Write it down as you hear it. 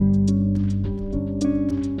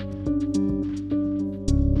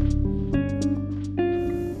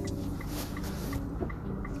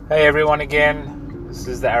Hey everyone again, this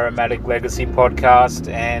is the Aromatic Legacy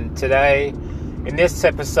Podcast, and today in this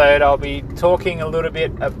episode I'll be talking a little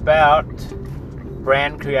bit about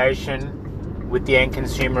brand creation with the end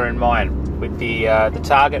consumer in mind, with the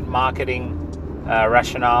target marketing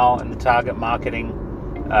rationale and the target marketing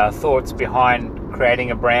thoughts behind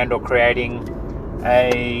creating a brand or creating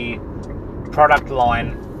a product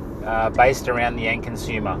line based around the end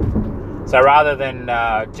consumer. So rather than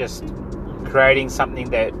just creating something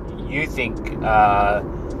that you think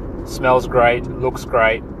smells great, looks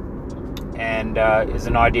great, and is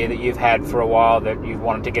an idea that you've had for a while that you've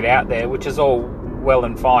wanted to get out there, which is all well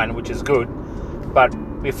and fine, which is good. But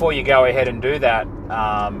before you go ahead and do that,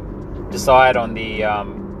 decide on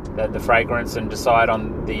the fragrance and decide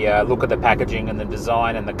on the look of the packaging and the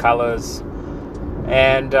design and the colors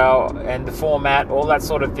and the format, all that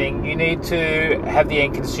sort of thing. You need to have the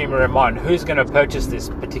end consumer in mind. Who's going to purchase this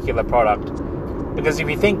particular product? Because if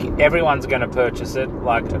you think everyone's going to purchase it,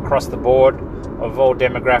 like across the board, of all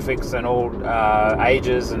demographics and all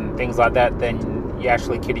ages and things like that, then you're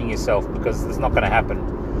actually kidding yourself, because it's not going to happen.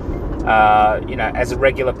 As a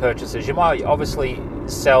regular purchasers, you might obviously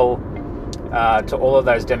sell to all of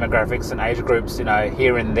those demographics and age groups,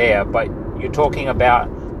 here and there, but you're talking about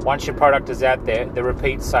once your product is out there, the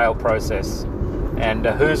repeat sale process, and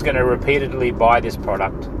who's going to repeatedly buy this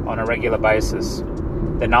product on a regular basis.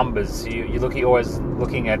 The numbers, you're always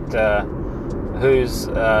looking at who's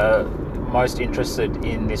most interested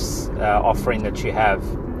in this offering that you have.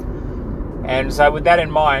 And so with that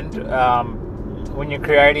in mind, when you're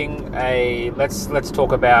creating let's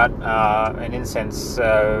talk about an incense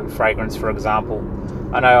fragrance, for example.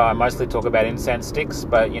 I know I mostly talk about incense sticks,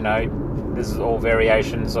 but this is all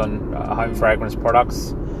variations on home fragrance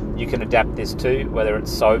products. You can adapt this to, whether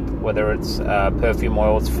it's soap, whether it's perfume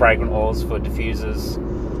oils, fragrant oils for diffusers,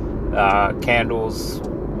 candles,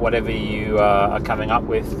 whatever you are coming up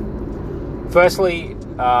with. Firstly,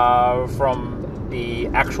 from the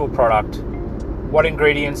actual product, what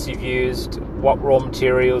ingredients you've used, what raw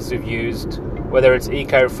materials you've used, whether it's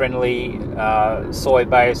eco-friendly,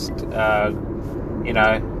 soy-based,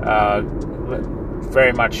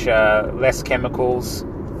 very much less chemicals,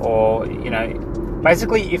 or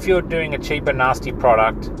basically, if you're doing a cheaper, nasty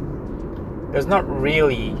product, there's not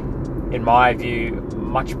really, in my view,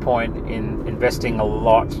 much point in investing a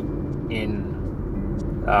lot in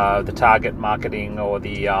the target marketing or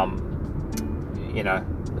the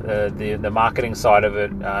marketing side of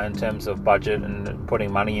it in terms of budget and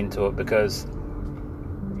putting money into it, because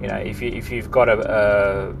if you've got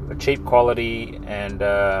a cheap quality and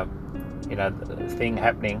thing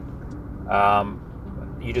happening,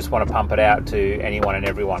 you just want to pump it out to anyone and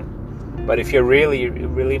everyone. But if you're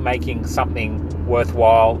really making something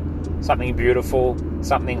worthwhile, something beautiful,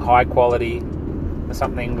 something high quality,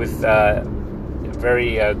 something with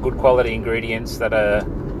very good quality ingredients that are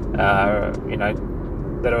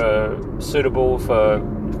suitable for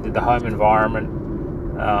the home environment,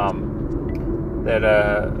 that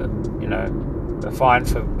are fine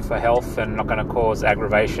for health and not going to cause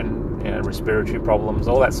aggravation, respiratory problems,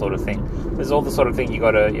 all that sort of thing. There's all the sort of thing you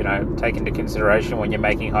got to take into consideration when you're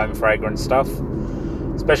making home fragrance stuff,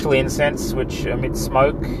 especially incense, which emits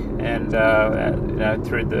smoke and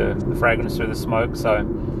through the fragrance through the smoke. So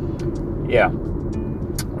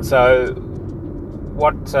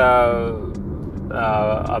what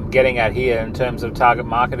I'm getting at here in terms of target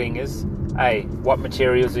marketing is what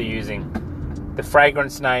materials are you using, the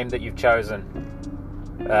fragrance name that you've chosen,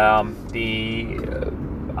 the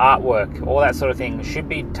artwork, all that sort of thing should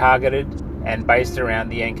be targeted and based around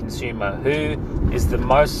the end consumer. Who is the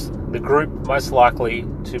group most likely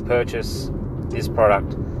to purchase this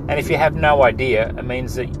product? And if you have no idea, it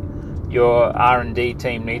means that your R&D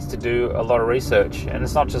team needs to do a lot of research. And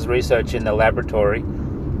it's not just research in the laboratory,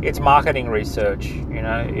 it's marketing research.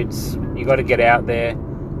 You got to get out there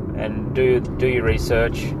and do your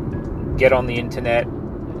research, get on the internet,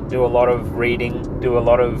 do a lot of reading, do a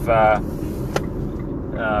lot of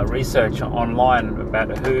research online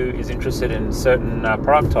about who is interested in certain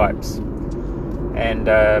product types and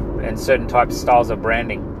certain types, styles of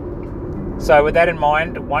branding. So with that in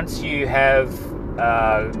mind, once you have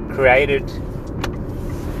created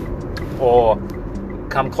or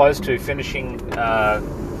come close to finishing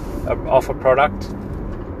off a product,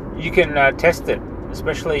 you can test it,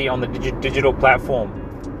 especially on the digital platform.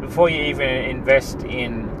 Before you even invest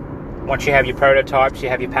in, once you have your prototypes, you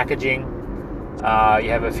have your packaging, you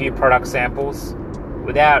have a few product samples,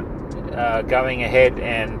 without going ahead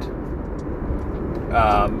and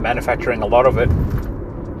manufacturing a lot of it.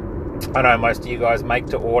 I know most of you guys make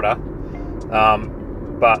to order,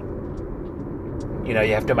 but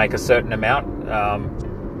you have to make a certain amount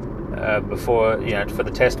before, for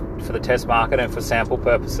the test market and for sample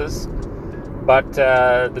purposes. But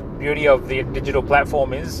the beauty of the digital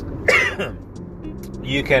platform is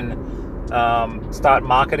you can start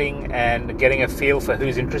marketing and getting a feel for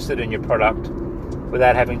who's interested in your product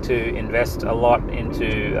without having to invest a lot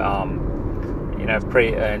into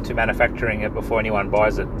into manufacturing it before anyone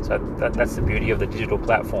buys it. So that's the beauty of the digital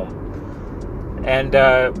platform. And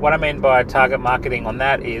what I mean by target marketing on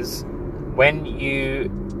that is when you,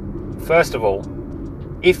 first of all,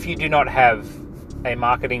 if you do not have a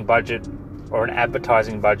marketing budget or an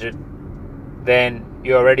advertising budget, then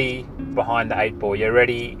you're already behind the 8 ball. You're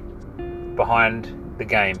already behind the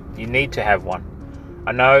game. You need to have one.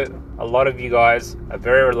 I know a lot of you guys are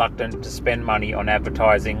very reluctant to spend money on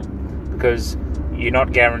advertising because you're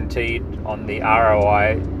not guaranteed on the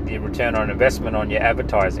ROI, the return on investment on your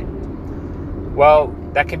advertising. Well,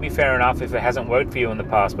 that can be fair enough if it hasn't worked for you in the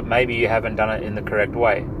past, but maybe you haven't done it in the correct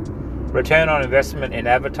way. Return on investment in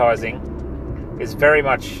advertising is very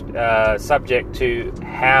much subject to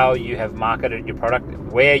how you have marketed your product,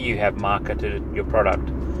 where you have marketed your product.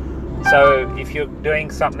 So if you're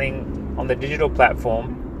doing something on the digital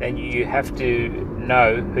platform, then you have to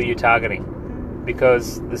know who you're targeting,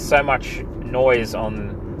 because there's so much noise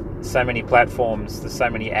on so many platforms, there's so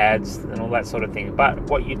many ads and all that sort of thing. But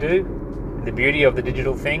what you do, the beauty of the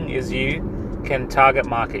digital thing is you can target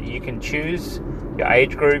market. You can choose your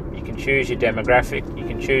age group, you can choose your demographic, you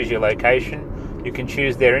can choose your location, you can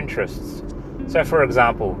choose their interests. So for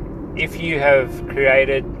example, if you have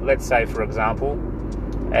created, let's say for example,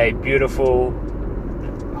 a beautiful,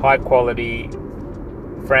 high quality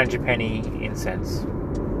frangipani incense,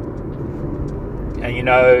 and you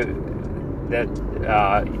know that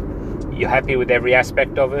you're happy with every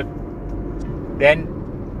aspect of it, then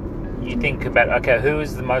you think about, okay, who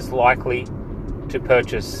is the most likely to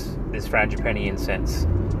purchase this frangipani incense?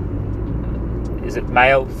 Is it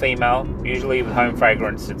male, female? Usually with home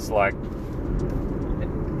fragrance, it's like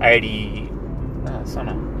 80,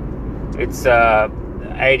 it's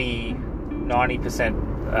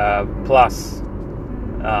 80-90% plus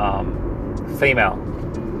female.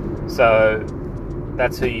 So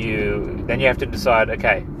that's who then you have to decide,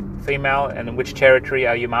 okay, female, and in which territory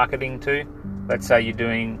are you marketing to? Let's say you're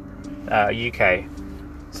doing UK.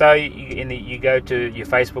 So you go to your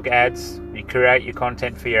Facebook ads, you create your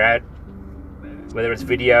content for your ad, whether it's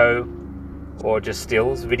video or just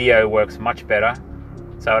stills. Video works much better.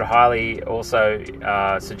 So I'd highly also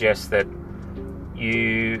suggest that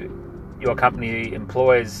your company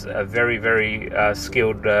employs a very, very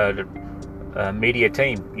skilled media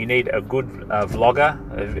team. You need a good vlogger,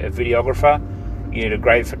 a videographer. You need a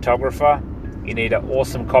great photographer. You need an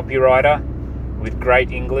awesome copywriter with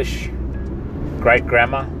great English, great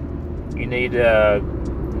grammar. You need,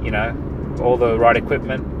 all the right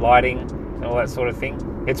equipment, lighting, and all that sort of thing.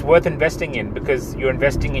 It's worth investing in because you're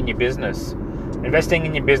investing in your business. Investing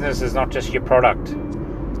in your business is not just your product.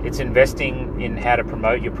 It's investing in how to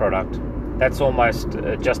promote your product. That's almost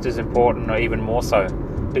just as important, or even more so.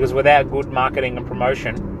 Because without good marketing and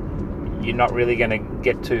promotion, you're not really going to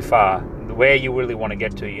get too far. Where you really want to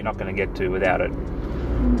get to, you're not going to get to without it.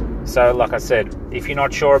 So, like I said, if you're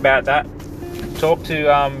not sure about that, talk to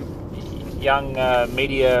young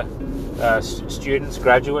media students,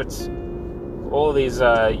 graduates. All these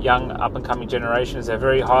young up-and-coming generations are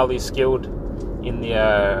very highly skilled in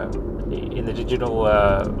the digital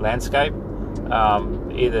landscape,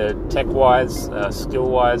 either tech-wise,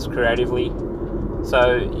 skill-wise, creatively.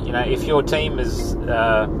 So, if your team is,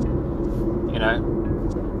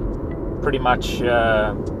 pretty much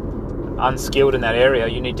unskilled in that area,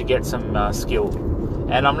 you need to get some skill.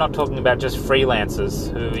 And I'm not talking about just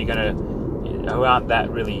freelancers who aren't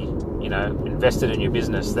that really, invested in your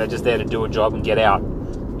business. They're just there to do a job and get out.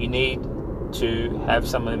 You need to have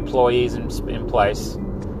some employees in place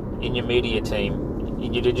in your media team,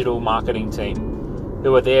 in your digital marketing team,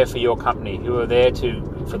 who are there for your company, who are there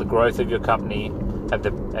for the growth of your company,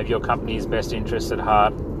 have your company's best interests at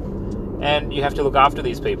heart. And you have to look after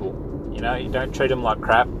these people. You don't treat them like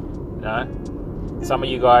crap. Some of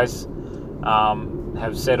you guys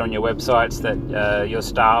have said on your websites that your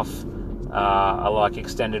staff are like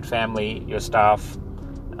extended family. Your staff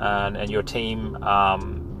and your team are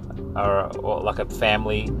like a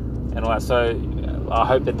family and all that. So I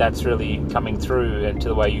hope that that's really coming through into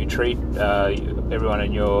the way you treat everyone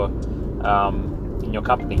in your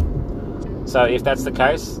company. So if that's the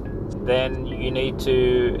case, then you need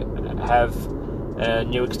to have a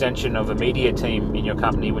new extension of a media team in your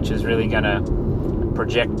company, which is really going to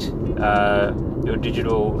project your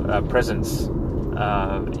digital presence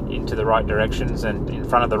into the right directions and in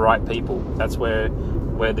front of the right people. That's where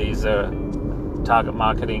these target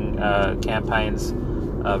marketing campaigns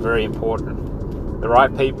are very important. The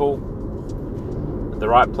right people, the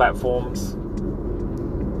right platforms,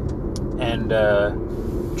 and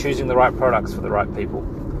choosing the right products for the right people.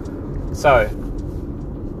 So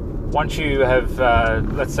once you have,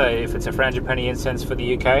 let's say if it's a Frangipani incense for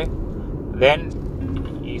the UK, then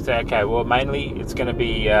you say, okay, well, mainly it's going to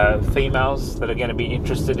be females that are going to be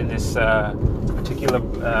interested in this particular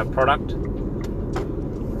product,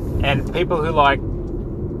 and people who like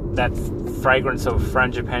that fragrance of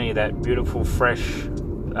Frangipani, that beautiful, fresh,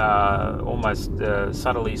 almost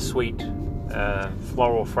subtly sweet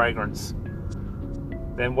floral fragrance.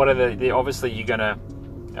 Then what are the obviously you're going to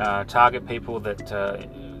target people that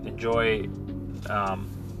enjoy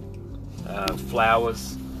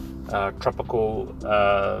flowers, tropical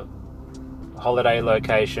holiday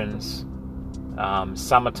locations,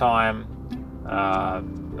 summertime,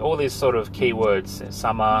 all these sort of keywords: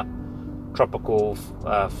 summer, tropical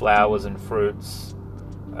flowers and fruits,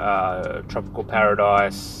 tropical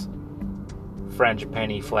paradise,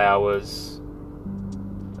 Frangipani flowers,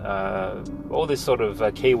 all these sort of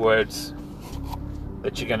keywords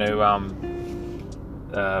that you're going to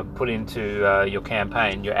put into your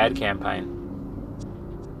campaign, your ad campaign.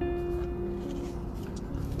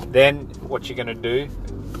 Then what you're going to do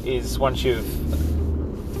is, once you've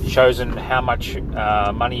chosen how much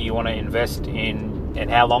money you want to invest in and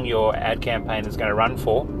how long your ad campaign is going to run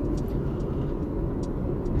for,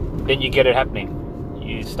 then you get it happening.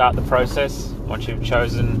 You start the process. Once you've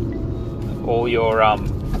chosen all your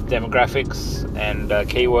demographics and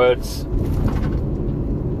keywords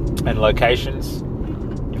and locations,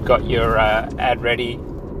 you've got your ad ready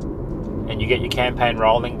and you get your campaign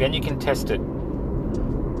rolling, then you can test it.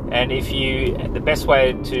 And the best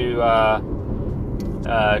way to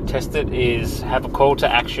test it is have a call to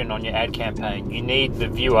action on your ad campaign. You need the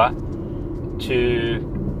viewer to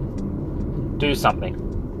do something,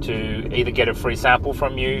 to either get a free sample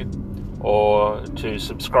from you or to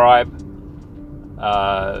subscribe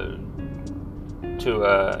to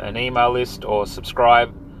an email list, or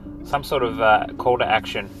subscribe, some sort of call to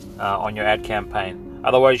action on your ad campaign.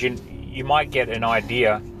 Otherwise you might get an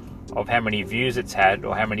idea of how many views it's had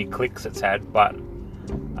or how many clicks it's had, but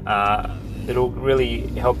it'll really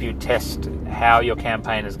help you test how your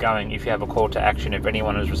campaign is going if you have a call to action, if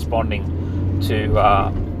anyone is responding to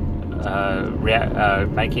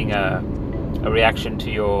making a reaction to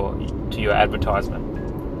your advertisement.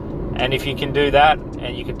 And if you can do that,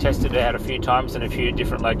 and you can test it out a few times in a few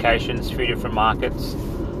different locations, a few different markets,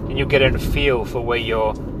 then you'll get a feel for where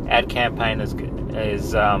your ad campaign is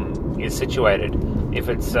situated. If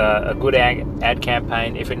it's a good ad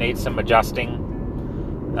campaign, if it needs some adjusting.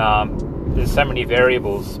 There's so many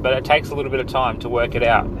variables, but it takes a little bit of time to work it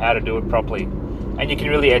out, how to do it properly. And you can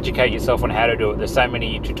really educate yourself on how to do it. There's so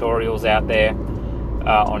many tutorials out there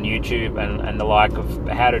on YouTube and the like of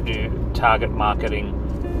how to do target marketing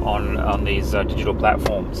on these digital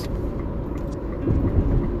platforms.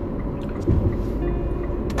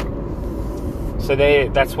 So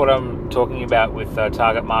that's what I'm talking about with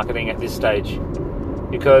target marketing at this stage,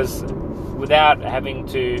 because without having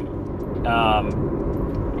to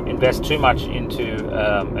invest too much into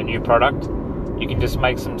a new product, you can just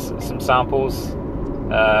make some samples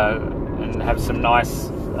and have some nice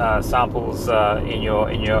samples in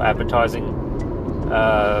your advertising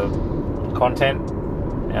content,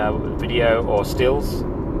 video or stills,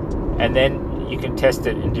 and then you can test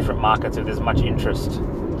it in different markets if there's much interest.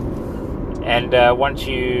 And once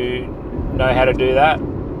you know how to do that,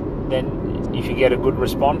 then if you get a good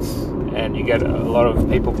response and you get a lot of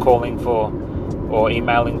people calling for or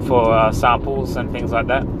emailing for samples and things like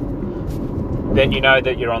that, then you know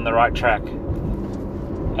that you're on the right track.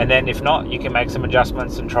 And then if not, you can make some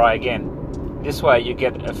adjustments and try again. This way you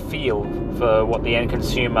get a feel for what the end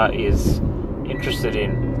consumer is interested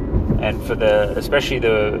in, and for especially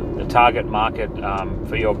the target market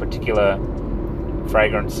for your particular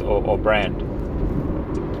fragrance or brand.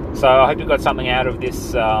 So I hope you got something out of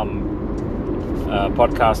this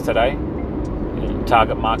podcast today.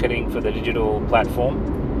 Target marketing for the digital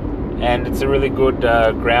platform, and it's a really good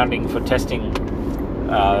grounding for testing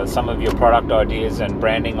some of your product ideas and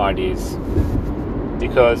branding ideas,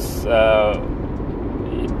 because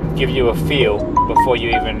it gives you a feel before you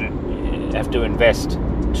even have to invest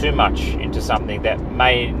too much into something that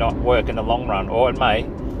may not work in the long run, or it may,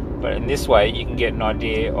 but in this way you can get an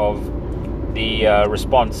idea of the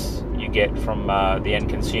response you get from the end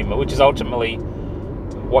consumer, which is ultimately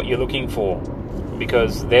what you're looking for,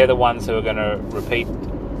 because they're the ones who are going to repeat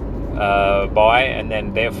buy, and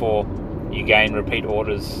then therefore you gain repeat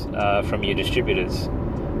orders from your distributors.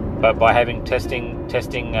 But by having testing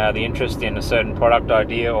the interest in a certain product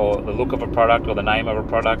idea, or the look of a product, or the name of a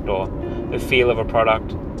product, or the feel of a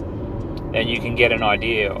product, then you can get an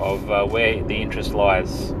idea of where the interest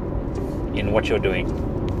lies in what you're doing.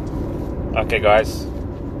 Okay guys,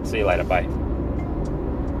 see you later, bye.